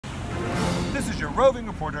This is your roving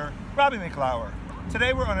reporter, Robbie McLauer.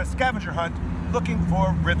 Today we're on a scavenger hunt looking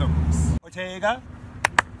for rhythms. Ortega,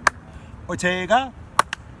 Ortega,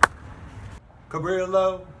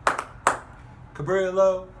 Cabrillo,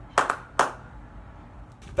 Cabrillo,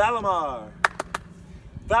 Valimar,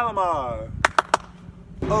 Valimar,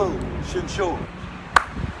 Ocean Shore,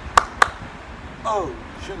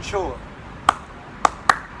 Ocean Shore,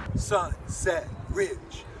 Sunset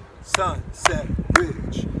Ridge, Sunset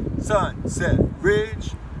Ridge, Sunset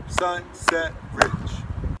Ridge, Sunset Ridge.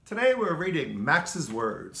 Today we're reading Max's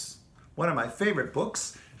Words, one of my favorite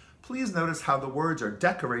books. Please notice how the words are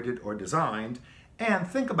decorated or designed, and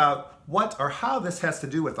think about what or how this has to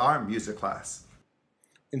do with our music class.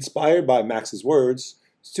 Inspired by Max's Words,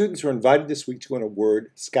 students were invited this week to go on a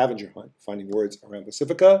word scavenger hunt, finding words around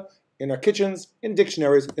Pacifica, in our kitchens, in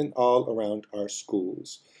dictionaries, and all around our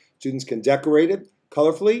schools. Students can decorate it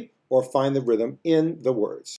colorfully or find the rhythm in the words.